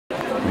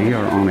We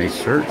are on a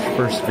search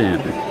for Sven.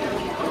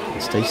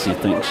 Stacy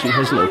thinks she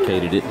has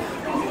located it.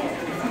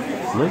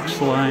 Looks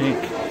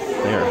like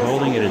they are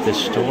holding it at this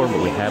store,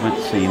 but we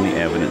haven't seen the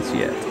evidence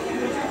yet.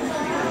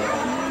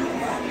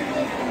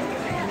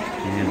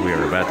 And we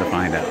are about to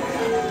find out.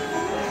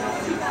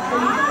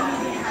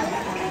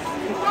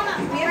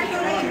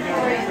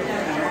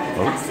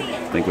 Oh,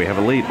 I think we have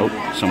a lead. Oh,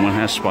 someone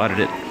has spotted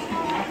it.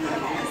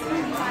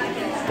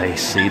 They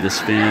see the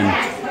Sven.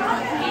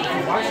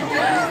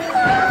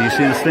 Do you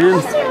see the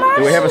Sven?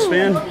 Do we have a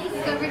Sven?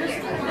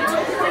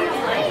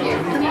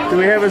 Do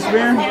we have a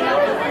Sven?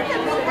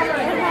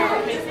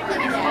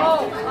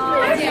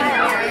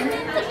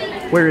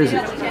 Where is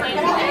it?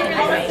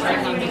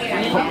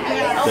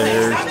 Oh,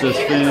 there's the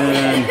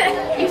Sven.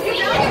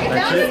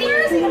 That's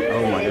it.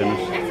 Oh my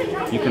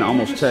goodness. You can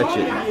almost touch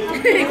it.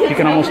 You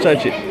can almost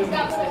touch it.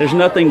 There's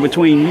nothing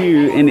between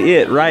you and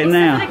it right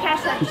now.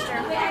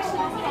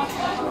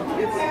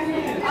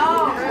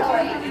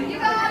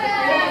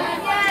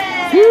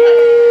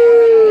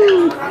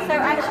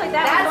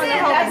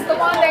 That's the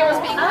one that was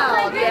being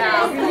held.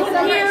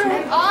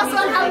 Yeah.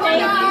 Awesome.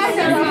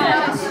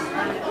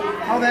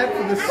 All that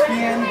for the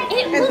Sven.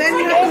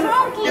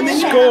 And then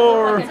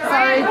Score.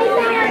 Sorry.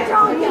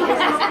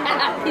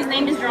 His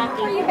name is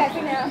Donkey. Are you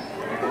happy now?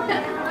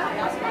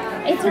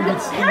 It's a good.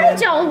 How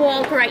did y'all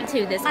walk right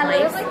to this place? I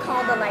literally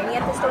called the lady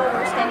at the store we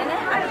were standing at.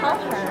 I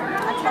called her.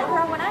 I told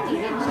her what I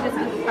needed. She was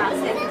going to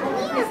process it.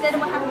 Instead of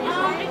what happened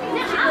yesterday,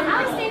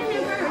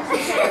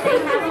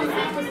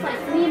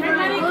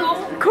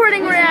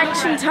 Recording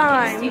reaction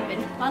time.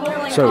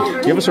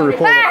 So, give us a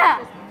report.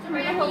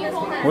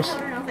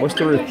 What's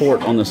the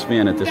report on the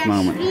Sven at this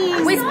moment?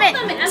 We spent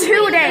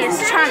 2 days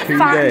trying to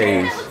find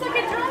it.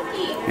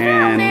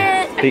 And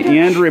the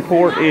end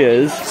report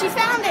is. She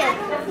found it.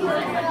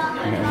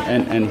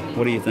 And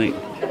what do you think?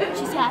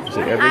 She's happy. Is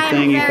it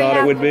everything you thought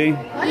it would be?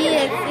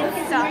 Yes,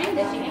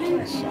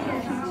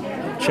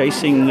 it's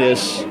Chasing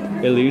this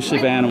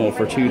elusive animal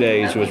for 2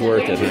 days was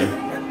worth it, huh?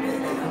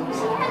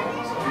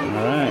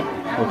 All right.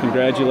 Well,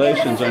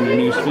 congratulations on your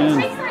new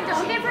Sven.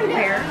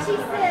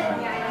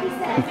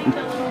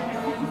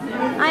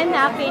 I'm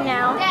happy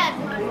now.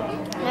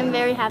 I'm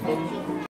very happy.